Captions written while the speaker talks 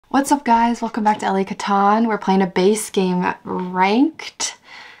What's up, guys? Welcome back to Elly Catan. We're playing a base game ranked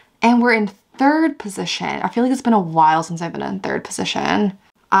and we're in third position. I feel like it's been a while since I've been in third position.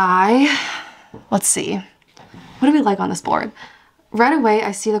 Let's see. What do we like on this board? Right away,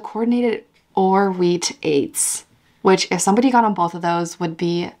 I see the coordinated or wheat 8s, which if somebody got on both of those would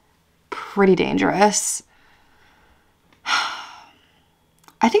be pretty dangerous.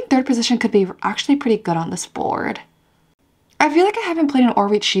 I think third position could be actually pretty good on this board. I feel like I haven't played an or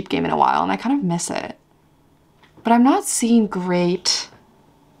wheat sheep game in a while and I kind of miss it. But I'm not seeing great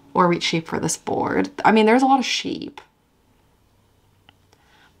or wheat sheep for this board. I mean, there's a lot of sheep.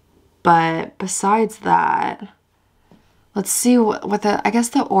 But besides that, let's see what the, I guess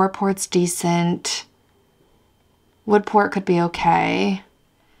the ore port's decent. Wood port could be okay.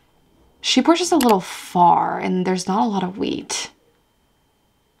 Sheep port's just a little far and there's not a lot of wheat.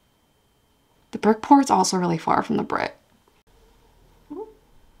 The brick port's also really far from the brick.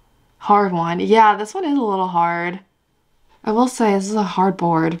 Hard one. Yeah, this one is a little hard. I will say this is a hard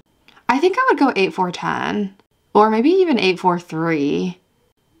board. I think I would go 8-4-10 or maybe even 8-4-3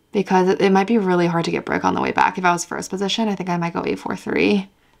 because it might be really hard to get brick on the way back. If I was first position, I think I might go 8-4-3.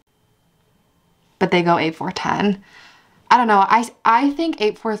 But they go 8-4-10. I don't know. I think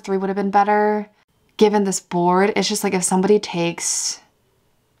 8-4-3 would have been better given this board. It's just like if somebody takes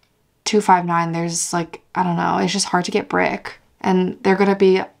 2-5-9, there's like, I don't know, it's just hard to get brick. And they're going to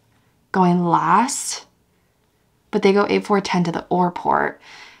be going last, but they go 8-4-10 to the ore port.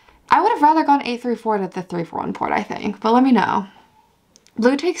 I would have rather gone 8-3-4 to the 3-4-1 port, I think, but let me know.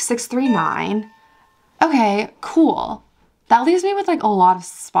 Blue takes 6-3-9. Okay, cool. That leaves me with like a lot of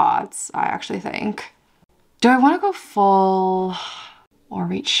spots, I actually think. Do I want to go full or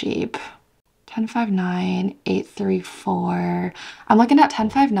wheat sheep? 10-5-9, 8-3-4. I'm looking at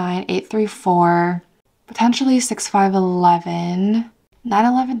 10-5-9, 8-3-4, potentially 6-5-11.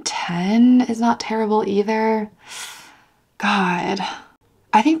 9-11-10 is not terrible either. God.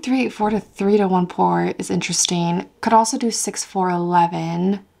 I think 3-8-4 to 3-1 port is interesting. Could also do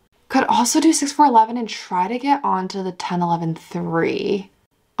 6-4-11. Could also do 6-4-11 and try to get onto the 10-11-3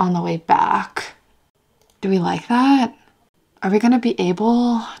 on the way back. Do we like that? Are we going to be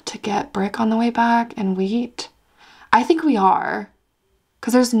able to get brick on the way back and wheat? I think we are.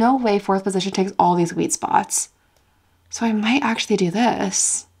 Because there's no way fourth position takes all these wheat spots. So I might actually do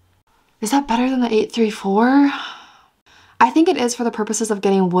this. Is that better than the 8-3-4? I think it is for the purposes of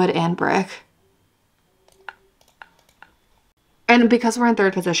getting wood and brick. And because we're in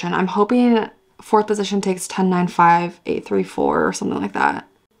third position, I'm hoping fourth position takes 10-9-5, 8-3-4 or something like that.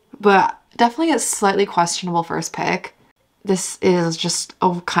 But definitely a slightly questionable first pick. This is just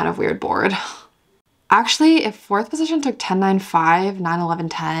a kind of weird board. Actually, if fourth position took 10-9-5,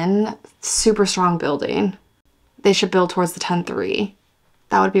 9-11-10, super strong building. They should build towards the 10-3.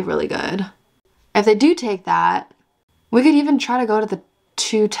 That would be really good. If they do take that, we could even try to go to the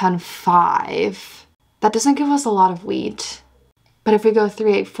 2-10-5. That doesn't give us a lot of wheat. But if we go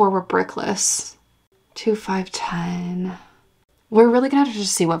 3-8-4, we're brickless. 2-5-10. We're really gonna have to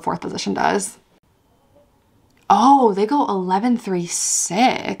just see what fourth position does. Oh, they go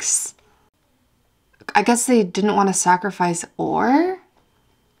 11-3-6. I guess they didn't want to sacrifice ore?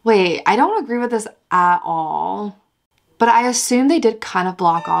 Wait, I don't agree with this at all. But I assume they did kind of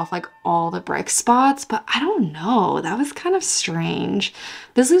block off like all the brick spots, but I don't know. That was kind of strange.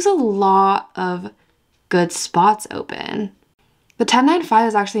 This leaves a lot of good spots open. The 10-9-5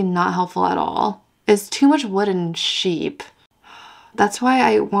 is actually not helpful at all. It's too much wood and sheep. That's why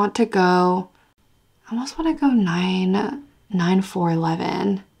I want to go, I almost want to go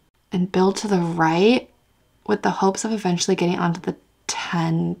 9-4-11 and build to the right with the hopes of eventually getting onto the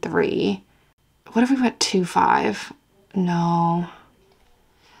 10-3. What if we went 2-5? No.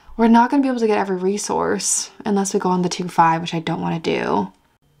 We're not going to be able to get every resource unless we go on the 2-5, which I don't want to do.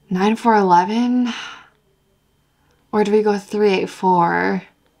 9-4-11? Or do we go 3-8-4?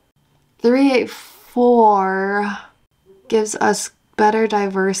 3-8-4 gives us better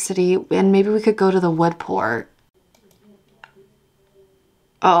diversity and maybe we could go to the wood port.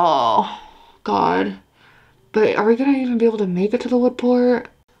 Oh, God. But are we gonna even be able to make it to the wood port?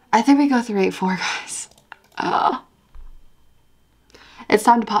 I think we go 3-8-4, guys. Oh. It's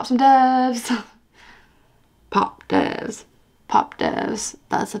time to pop some devs. Pop devs. Pop devs.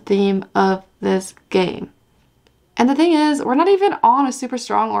 That's the theme of this game. And the thing is, we're not even on a super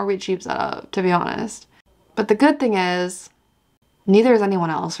strong or wheat sheep setup, to be honest. But the good thing is, neither is anyone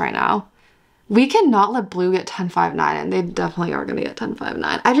else right now. We cannot let blue get 10-5-9, and they definitely are gonna get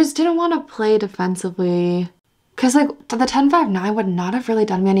 10-5-9. I just didn't want to play defensively. Because like the 10-5-9 would not have really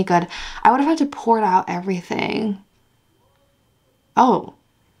done me any good. I would have had to port out everything. Oh,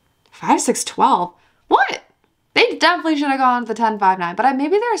 5, 6, 12. What? They definitely should have gone to the 10, 5, 9. But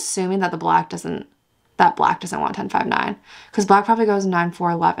maybe they're assuming that black doesn't want 10, 5, 9. Because black probably goes 9,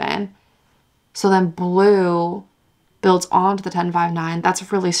 4, 11. So then blue builds onto the 10, 5, 9.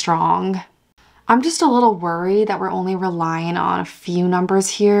 That's really strong. I'm just a little worried that we're only relying on a few numbers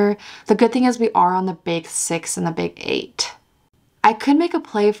here. The good thing is we are on the big 6 and the big 8. I could make a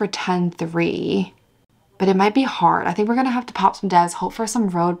play for 10, 3, but it might be hard. I think we're going to have to pop some devs, hope for some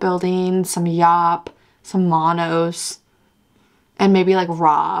road building, some yop, some monos, and maybe like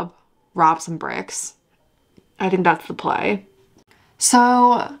rob some bricks. I think that's the play.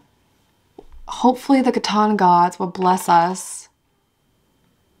 So hopefully the Catan gods will bless us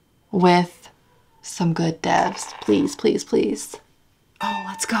with some good devs. Please, please, please. Oh,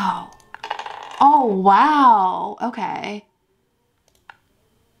 let's go. Oh, wow. Okay.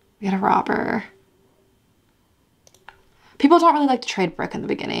 We got a robber. People don't really like to trade brick in the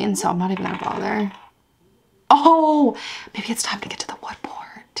beginning, so I'm not even gonna bother. Oh, maybe it's time to get to the wood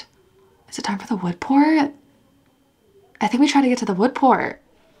port. Is it time for the wood port? I think we try to get to the wood port.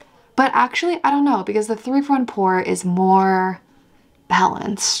 But actually, I don't know, because the 3-for-1 port is more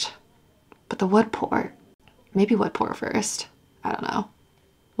balanced. But the wood port, maybe wood port first. I don't know.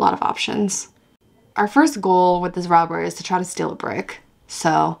 A lot of options. Our first goal with this robber is to try to steal a brick.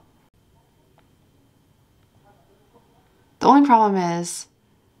 So the only problem is,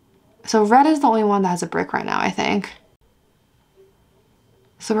 so red is the only one that has a brick right now, I think.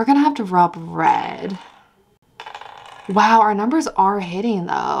 So we're gonna have to rob red. Wow, our numbers are hitting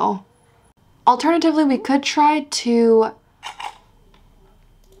though. Alternatively, we could try to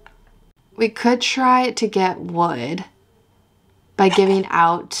get wood by giving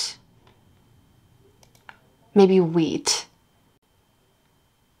out maybe wheat.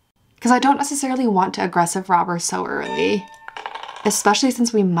 Because I don't necessarily want to aggressive robber so early, especially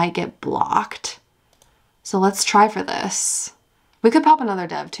since we might get blocked. So let's try for this. We could pop another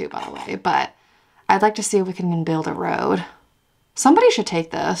dev too, by the way, but I'd like to see if we can build a road. Somebody should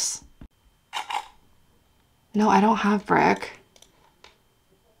take this. No, I don't have brick.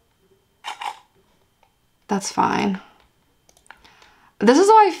 That's fine. This is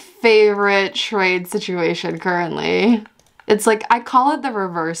my favorite trade situation currently. It's like, I call it the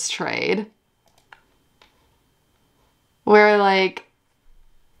reverse trade. Where like,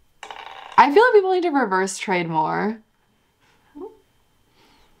 I feel like people need to reverse trade more.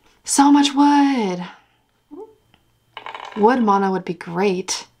 So much wood. Wood mono would be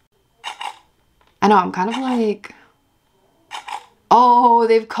great. I know, I'm kind of like, oh,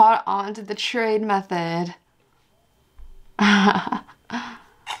 they've caught on to the trade method.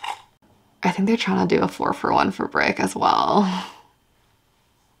 I think they're trying to do a 4-for-1 for brick as well.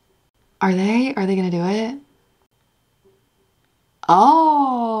 Are they gonna do it?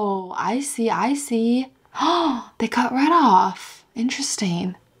 Oh, I see, I see. Oh, they cut red off.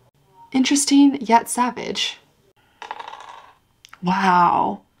 Interesting. Interesting yet savage.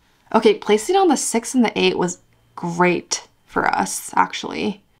 Wow. Okay, placing on the 6 and the 8 was great for us,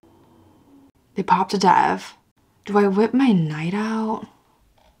 actually. They popped a dev. Do I whip my knight out?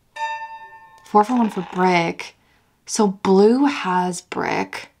 4-for-1 for brick. So blue has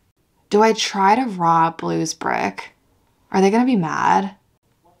brick. Do I try to rob blue's brick? Are they gonna be mad?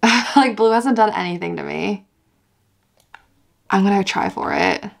 Like, blue hasn't done anything to me. I'm gonna try for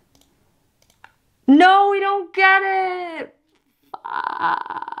it. No, we don't get it!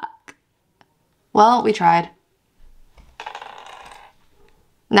 Fuck. Well, we tried.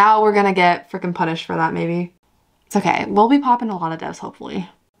 Now we're gonna get freaking punished for that, maybe. It's okay. We'll be popping a lot of devs, hopefully.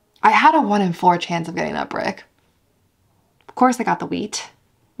 I had a 1 in 4 chance of getting that brick. Of course I got the wheat.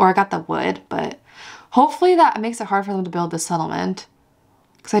 Or I got the wood, but hopefully that makes it hard for them to build this settlement.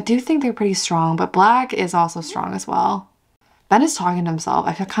 Because I do think they're pretty strong, but black is also strong as well. Ben is talking to himself.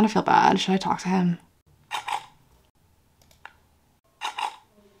 I kind of feel bad. Should I talk to him?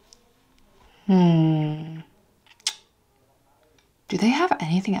 Do they have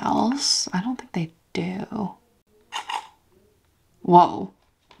anything else? I don't think they do. Whoa.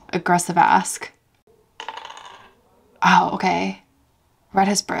 Aggressive ask. Oh, okay. Red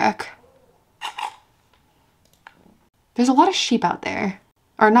has brick. There's a lot of sheep out there.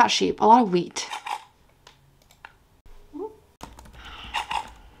 Or not sheep, a lot of wheat.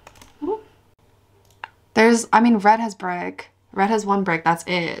 Red has brick. Red has 1 brick, that's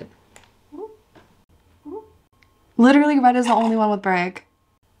it. Literally, red is the only one with brick.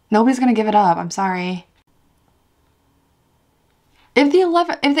 Nobody's gonna give it up, I'm sorry. If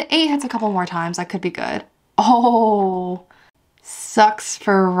the 8 hits a couple more times, that could be good. Oh, sucks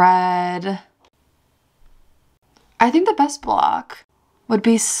for red. I think the best block would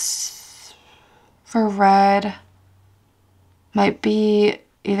be for red. Might be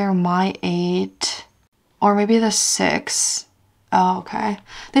either my 8 or maybe the 6. Oh, okay.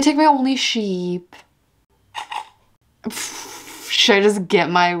 They take my only sheep. Should I just get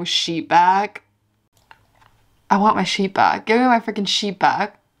my sheep back? I want my sheep back. Give me my freaking sheep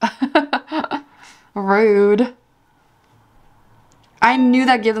back. Rude. I knew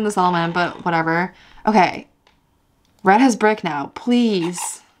that gave them the settlement, but whatever. Okay. Red has brick now.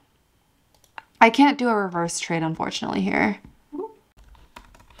 Please. I can't do a reverse trade, unfortunately, here.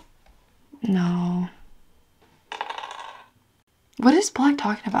 No. What is black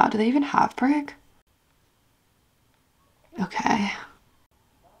talking about? Do they even have brick? Okay.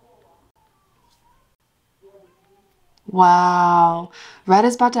 Wow. Red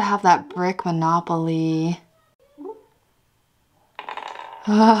is about to have that brick monopoly.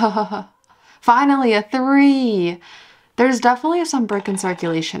 Finally, a 3. There's definitely some brick in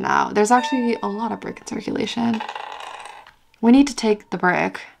circulation now. There's actually a lot of brick in circulation. We need to take the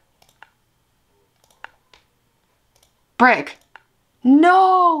brick. Brick.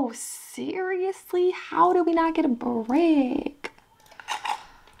 No! Seriously? How do we not get a brick?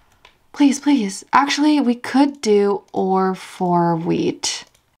 Please, please. Actually, we could do ore for wheat.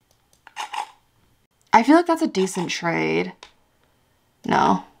 I feel like that's a decent trade.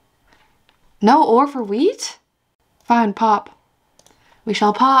 No. No ore for wheat? Fine, pop. We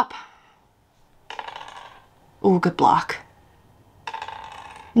shall pop. Ooh, good block.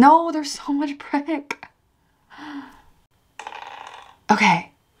 No, there's so much brick.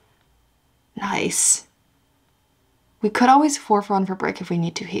 Okay. Nice. We could always 4 for 1 for brick if we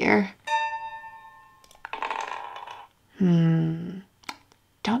need to here. Don't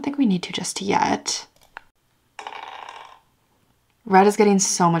think we need to just yet. Red is getting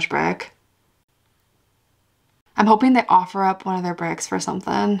so much brick. I'm hoping they offer up one of their bricks for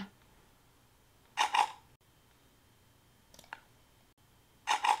something.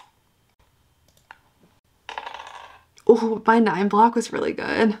 Oh, my 9 block was really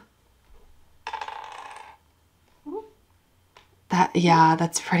good. Yeah,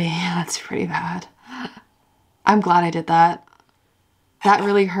 that's pretty bad. I'm glad I did that. That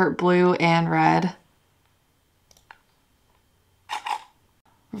really hurt blue and red.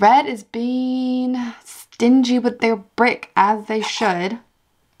 Red is being stingy with their brick, as they should.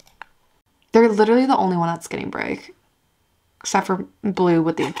 They're literally the only one that's getting brick. Except for blue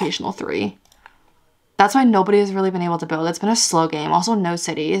with the occasional 3. That's why nobody has really been able to build. It's been a slow game. Also, no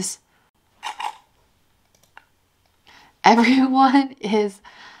cities. Everyone is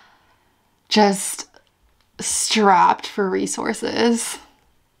just strapped for resources.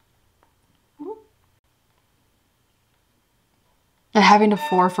 And having to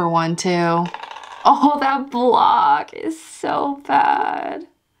 4 for 1 too. Oh, that block is so bad.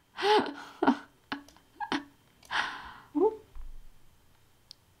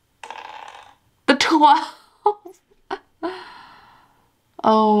 The 12.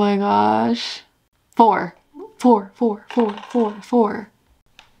 Oh my gosh. 4. 4, 4, 4, 4, 4.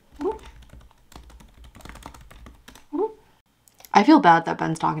 I feel bad that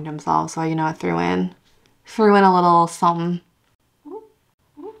Ben's talking to himself, so you know I threw in a little something.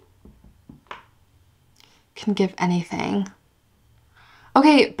 Can give anything.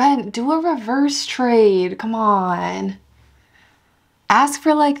 Okay, Ben, do a reverse trade. Come on. Ask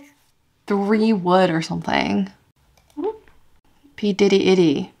for like 3 wood or something. P Diddy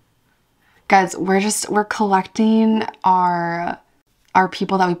Itty. Guys, we're collecting our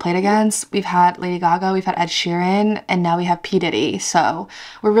people that we played against. We've had Lady Gaga, we've had Ed Sheeran, and now we have P Diddy. So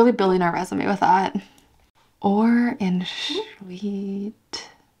we're really building our resume with that. Or in sweet.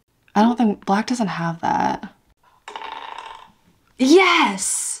 I don't think black doesn't have that.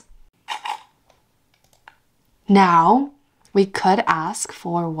 Yes! Now, we could ask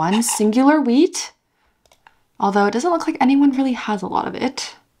for 1 singular wheat. Although it doesn't look like anyone really has a lot of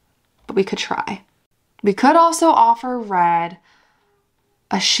it. But we could try. We could also offer red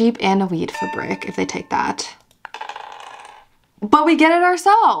a sheep and a wheat for brick if they take that. But we get it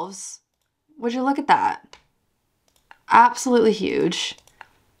ourselves. Would you look at that? Absolutely huge.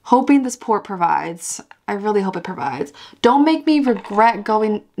 Hoping this port provides. I really hope it provides. Don't make me regret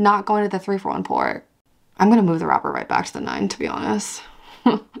not going to the 3 for 1 port. I'm gonna move the wrapper right back to the 9, to be honest.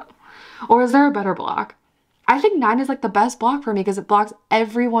 Or is there a better block? I think 9 is like the best block for me because it blocks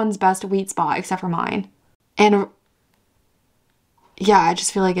everyone's best wheat spot except for mine. And yeah, I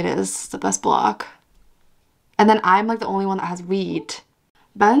just feel like it is the best block. And then I'm like the only one that has wheat.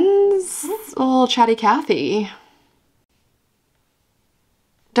 Ben's a little chatty Cathy.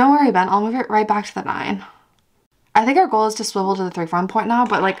 Don't worry, Ben. I'll move it right back to the 9. I think our goal is to swivel to the 3-for-1 point now,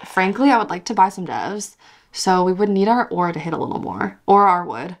 but like, frankly, I would like to buy some devs. So we would need our ore to hit a little more, or our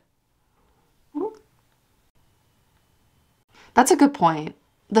wood. That's a good point.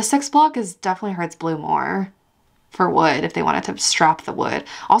 The 6 block is definitely hurts blue more for wood if they wanted to strap the wood.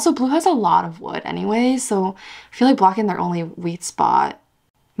 Also, blue has a lot of wood anyway, so I feel like blocking their only wheat spot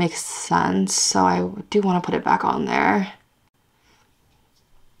makes sense. So I do want to put it back on there.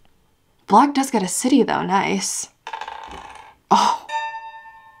 Black does get a city though, nice. Oh.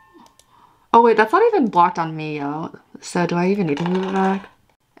 Oh wait, that's not even blocked on me, yo. So do I even need to move it back?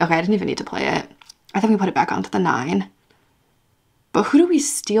 Okay, I didn't even need to play it. I think we put it back onto the 9. But who do we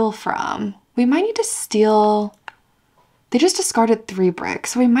steal from? We might need to steal... They just discarded 3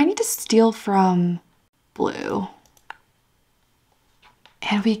 bricks, so we might need to steal from blue.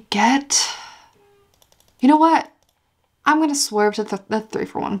 And we get... You know what? I'm going to swerve to the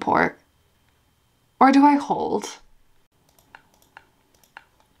 3-for-1 port. Or do I hold?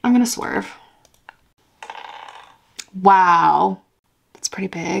 I'm going to swerve. Wow. That's pretty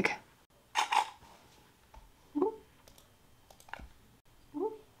big.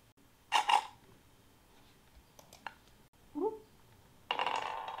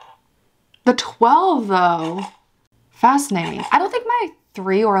 The 12 though. Fascinating. I don't think my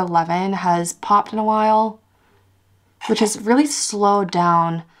 3 or 11 has popped in a while, which has really slowed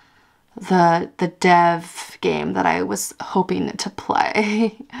down the dev game that I was hoping to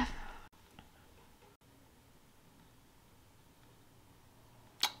play.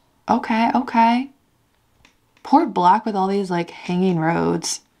 Okay, okay. Poor black with all these like hanging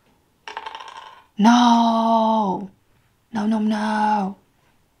roads. No. No, no, no.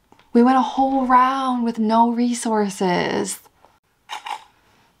 We went a whole round with no resources.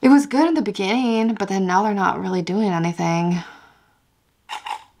 It was good in the beginning, but then now they're not really doing anything.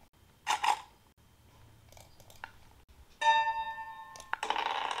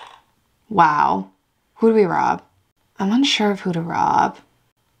 Wow. Who do we rob? I'm unsure of who to rob.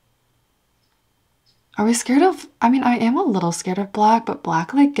 Are we scared of... I mean, I am a little scared of black, but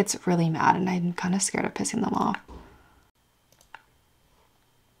black like gets really mad and I'm kind of scared of pissing them off.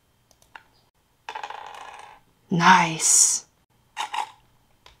 Nice.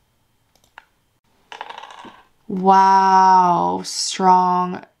 Wow,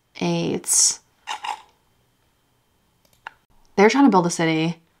 strong 8s. They're trying to build a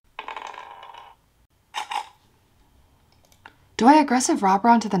city. Do I aggressive robber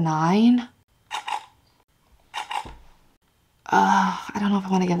onto the 9? I don't know if I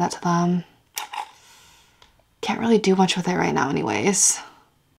want to give that to them. Can't really do much with it right now anyways.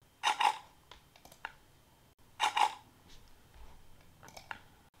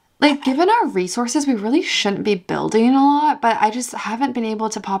 Like, given our resources, we really shouldn't be building a lot, but I just haven't been able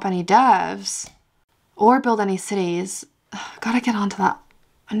to pop any devs or build any cities. Gotta get onto that.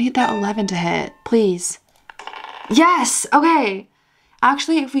 I need that 11 to hit, please. Yes, okay.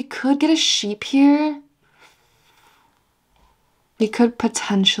 Actually, if we could get a sheep here, we could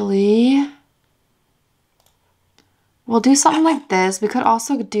potentially... We'll do something like this. We could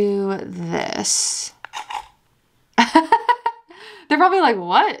also do this. They're probably like,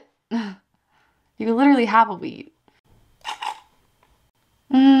 what? You literally have a wheat.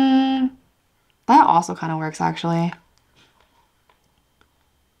 That also kind of works actually.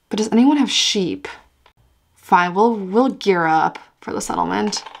 But does anyone have sheep? Fine, we'll gear up for the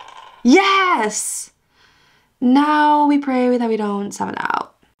settlement. Yes! Now we pray that we don't 7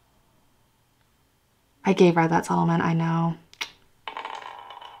 out. I gave her that settlement, I know.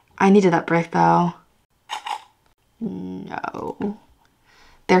 I needed that brick though. No.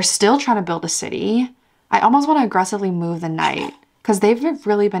 They're still trying to build a city. I almost want to aggressively move the knight because they've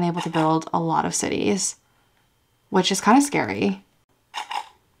really been able to build a lot of cities, which is kind of scary.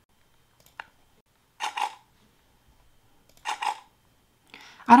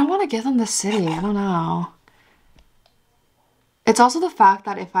 I don't want to give them the city. I don't know. It's also the fact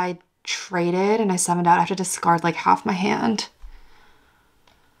that if I traded and I 7'd out, I have to discard like half my hand.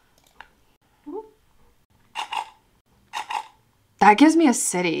 That gives me a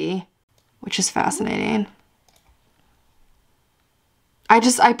city, which is fascinating. I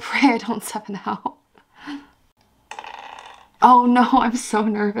pray I don't 7 out. Oh no, I'm so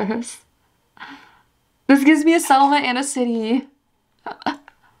nervous. This gives me a settlement and a city.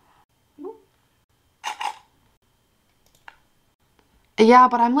 Yeah,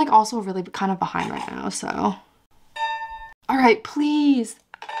 but I'm like also really kind of behind right now, so. All right, please.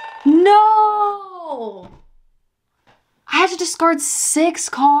 No! I had to discard 6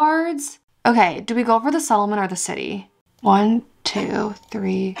 cards. Okay, do we go for the settlement or the city? 1, 2,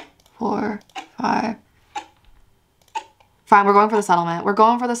 3, 4, 5. Fine, we're going for the settlement. We're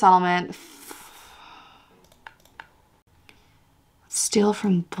going for the settlement. Steal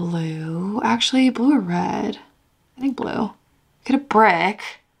from blue. Actually, blue or red? I think blue. Get a brick.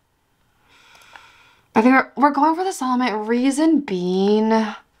 I think we're going for the settlement. Reason being,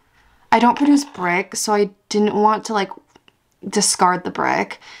 I don't produce brick, so I didn't want to like discard the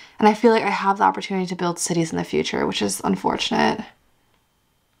brick. And I feel like I have the opportunity to build cities in the future, which is unfortunate.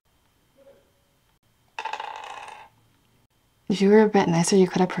 If you were a bit nicer, you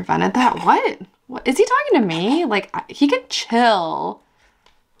could have prevented that. What? Is he talking to me? Like, he can chill.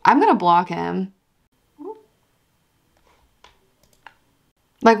 I'm gonna block him.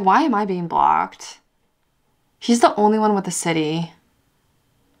 Like, why am I being blocked? He's the only one with the city.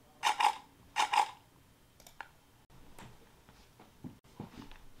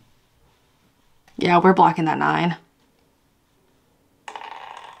 Yeah, we're blocking that 9.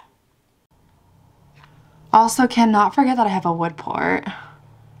 Also, cannot forget that I have a wood port.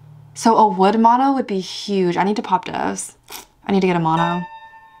 So a wood mono would be huge. I need to pop devs. I need to get a mono.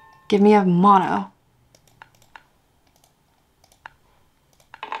 Give me a mono.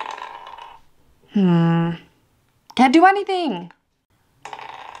 Can't do anything.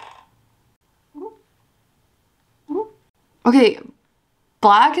 Okay,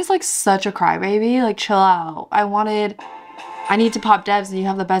 black is like such a crybaby. Like, chill out. I need to pop devs and you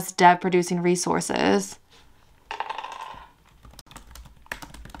have the best dev producing resources.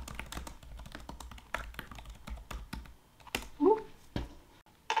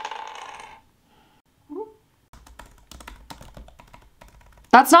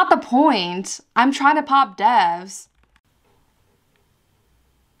 That's not the point. I'm trying to pop devs.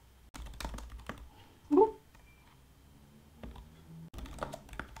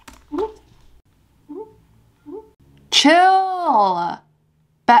 Chill.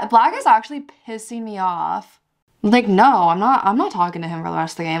 Black is actually pissing me off. Like, no, I'm not talking to him for the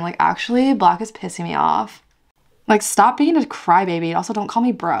rest of the game. Like, actually, black is pissing me off. Like, stop being a crybaby. Also, don't call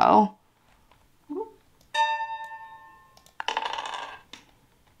me bro.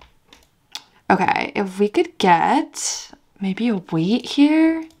 Okay, if we could get maybe a wheat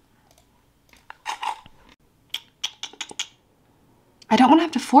here. I don't want to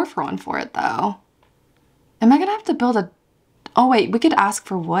have to 4-for-1 for it though. Am I gonna have to build a... Oh wait, we could ask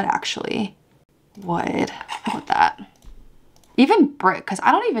for wood actually. Wood, how about that? Even brick, because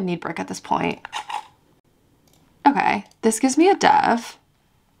I don't even need brick at this point. Okay, this gives me a dev.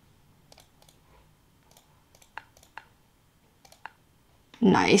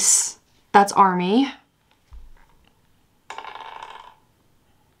 Nice. That's army.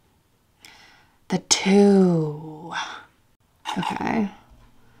 The 2. Okay.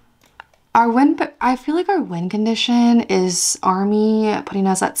 Our win, I feel like our win condition is army putting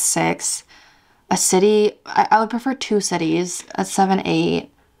us at 6. A city, I would prefer 2 cities at 7, 8.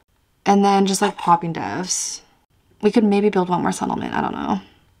 And then just like popping devs. We could maybe build 1 more settlement, I don't know.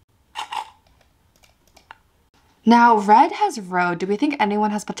 Now, red has road. Do we think anyone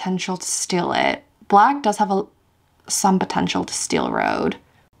has potential to steal it? Black does have some potential to steal road,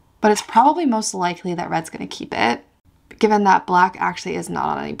 but it's probably most likely that red's gonna keep it, given that black actually is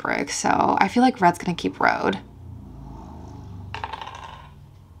not on any brick, so I feel like red's gonna keep road.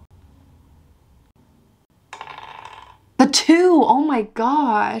 The 2! Oh my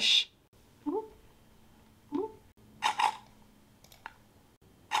gosh!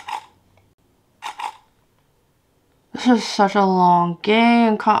 This is such a long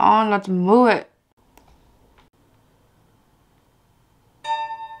game. Come on, let's move it.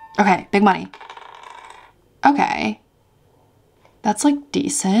 Okay, big money. Okay. That's like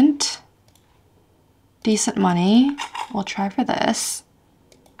decent. Decent money. We'll try for this.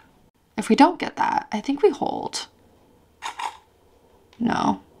 If we don't get that, I think we hold.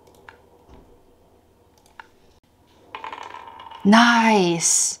 No.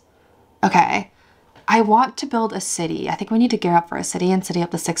 Nice. Okay. I want to build a city. I think we need to gear up for a city and city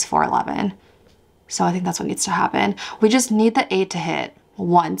up to 6, 4, 11. So I think that's what needs to happen. We just need the 8 to hit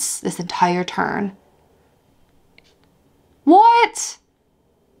once this entire turn. What?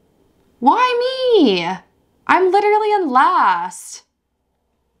 Why me? I'm literally in last.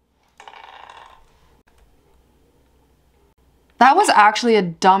 That was actually a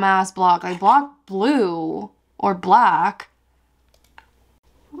dumbass block. I blocked blue or black.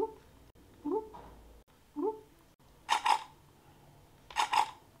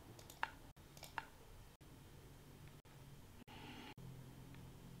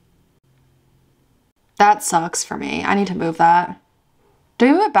 That sucks for me. I need to move that. Do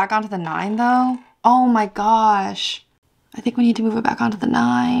we move it back onto the 9 though? Oh my gosh. I think we need to move it back onto the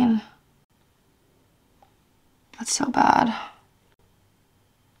 9. That's so bad.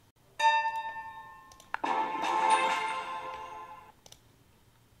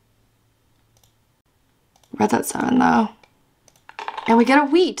 Red's at 7 though. And we get a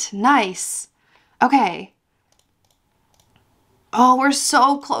wheat. Nice. Okay. Oh, we're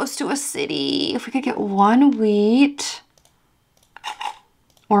so close to a city. If we could get 1 wheat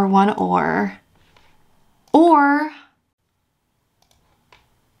or 1 ore.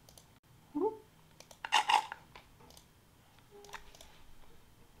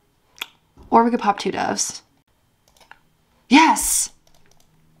 Or we could pop 2 doves. Yes!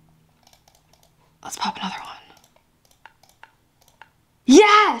 Let's pop another one.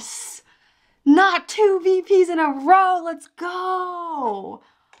 Yes! Not 2 VPs in a row. Let's go.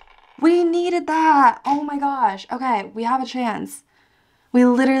 We needed that. Oh my gosh. Okay, we have a chance. We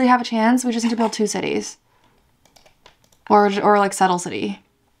literally have a chance. We just need to build 2 cities. Or like settle city.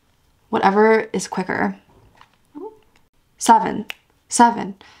 Whatever is quicker. 7.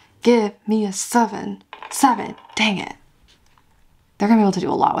 7. Give me a 7. 7. Dang it. They're gonna be able to do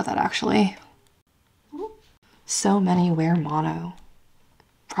a lot with that actually. So many wear mono.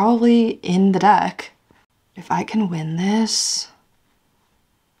 Probably in the deck. If I can win this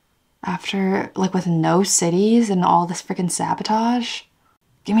after, like, with no cities and all this freaking sabotage,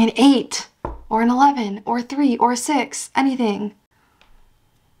 give me an 8 or an 11 or 3 or 6, anything.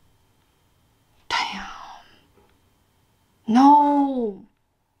 Damn. No.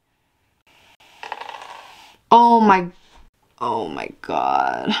 Oh my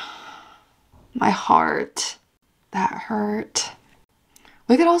God. My heart. That hurt.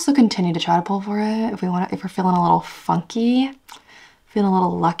 We could also continue to try to pull for it if we want to, if we're feeling a little funky, feeling a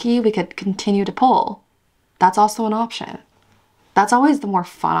little lucky, we could continue to pull. That's also an option. That's always the more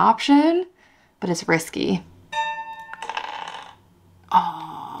fun option, but it's risky.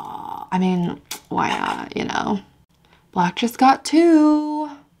 Oh, I mean, why not, you know? Black just got 2.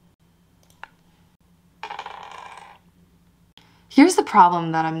 Here's the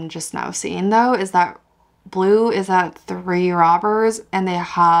problem that I'm just now seeing though, is that blue is at 3 robbers and they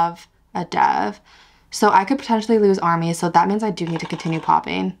have a dev. So I could potentially lose army, so that means I do need to continue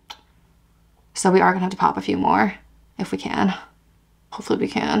popping. So we are gonna have to pop a few more if we can. Hopefully we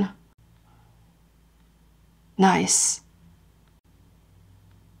can. Nice.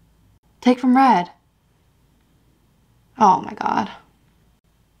 Take from red. Oh my God.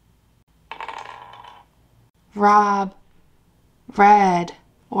 Rob red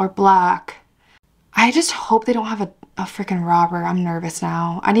or black. I just hope they don't have a freaking robber. I'm nervous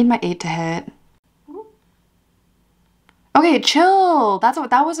now. I need my 8 to hit. Okay, chill. That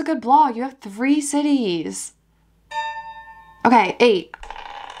was a good block. You have 3 cities. Okay, 8.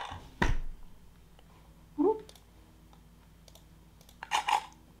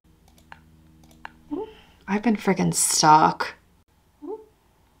 I've been freaking stuck.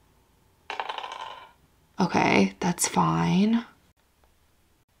 Okay, that's fine.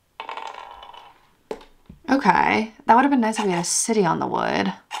 Okay, that would have been nice if we had a city on the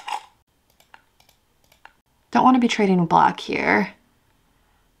wood. Don't want to be trading black here.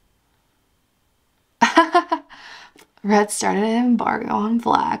 Red started an embargo on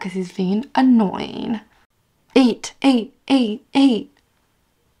black because he's being annoying. 8, 8, 8, 8.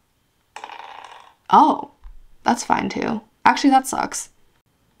 Oh, that's fine too. Actually, that sucks.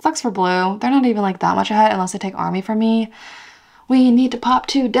 Sucks for blue. They're not even like that much ahead unless they take army from me. We need to pop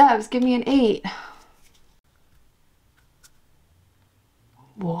 2 devs. Give me an 8.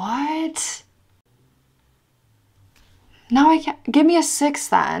 What? Now I can't. Give me a 6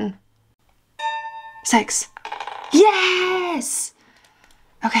 then. 6. Yes!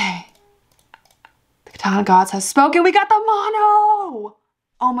 Okay. The Catan gods have spoken. We got the mono!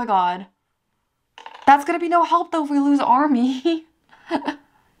 Oh my God. That's gonna be no help though if we lose army.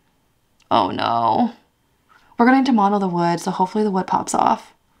 Oh no. We're gonna need to mono the wood, so hopefully the wood pops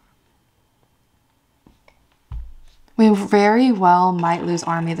off. We very well might lose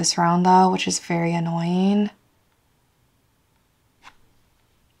army this round though, which is very annoying.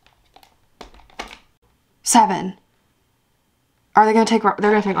 7. Are they gonna take, they're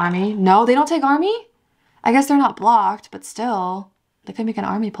gonna take army? No, they don't take army? I guess they're not blocked, but still, they could make an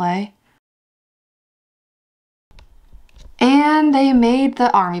army play. And they made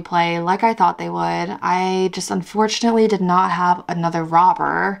the army play like I thought they would. I just unfortunately did not have another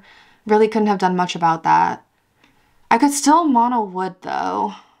robber. Really couldn't have done much about that. I could still mono wood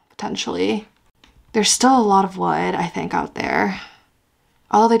though, potentially. There's still a lot of wood, I think, out there.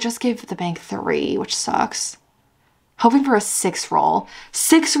 Although they just gave the bank 3, which sucks. Hoping for a 6 roll.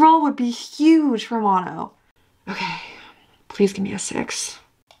 6 roll would be huge for mono. Okay, please give me a 6.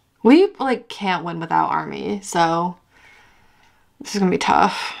 We, like, can't win without army, so this is gonna be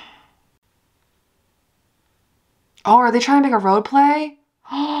tough. Oh, are they trying to make a road play?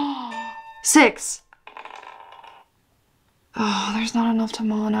 6. Oh, there's not enough to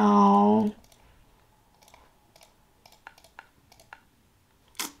mono.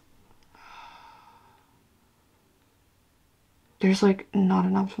 There's, like, not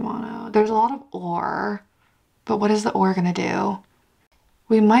enough mono. There's a lot of ore, but what is the ore gonna do?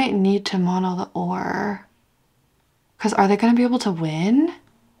 We might need to mono the ore. Because are they gonna be able to win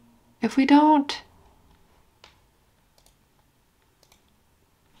if we don't?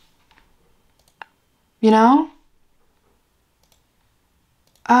 You know?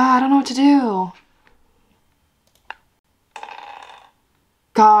 I don't know what to do.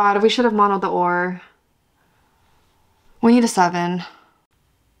 God, we should have monoed the ore. We need a 7.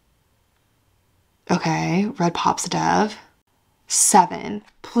 Okay, red pops a dev. 7.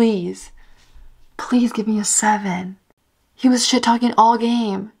 Please. Please give me a 7. He was shit talking all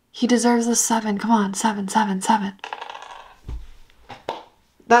game. He deserves a 7. Come on, 7, 7, 7.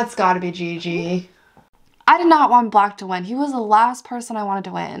 That's gotta be GG. I did not want black to win. He was the last person I wanted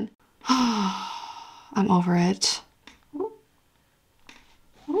to win. I'm over it.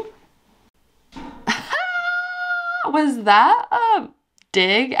 Was that a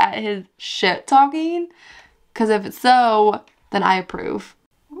dig at his shit talking? Because if it's so, then I approve.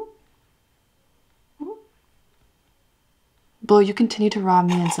 Blue, you continue to rob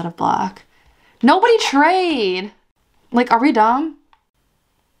me instead of black. Nobody trade! Like, are we dumb?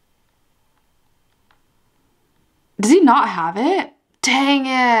 Does he not have it? Dang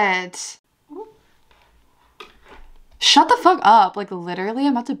it! Shut the fuck up. Like, literally,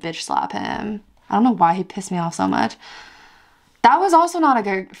 I'm about to bitch slap him. I don't know why he pissed me off so much. That was also not a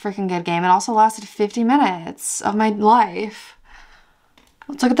good, freaking good game. It also lasted 50 minutes of my life.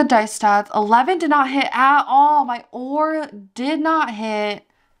 Let's look at the dice stats. 11 did not hit at all. My ore did not hit.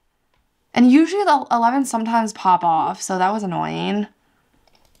 And usually the 11 sometimes pop off, so that was annoying.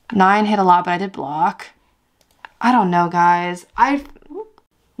 9 hit a lot, but I did block. I don't know, guys.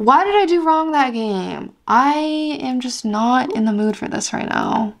 Why did I do wrong that game? I am just not in the mood for this right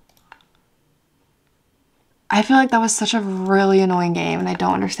now. I feel like that was such a really annoying game and I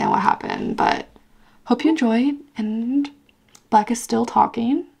don't understand what happened, but hope you enjoyed, and black is still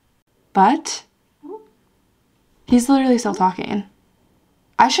talking, but he's literally still talking.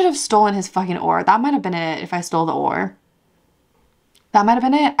 I should have stolen his fucking ore. That might have been it if I stole the ore. That might have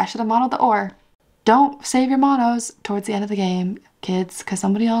been it. I should have monoed the ore. Don't save your monos towards the end of the game, kids, because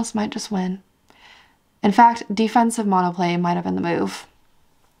somebody else might just win. In fact, defensive monoplay might have been the move.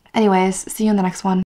 Anyways, see you in the next one.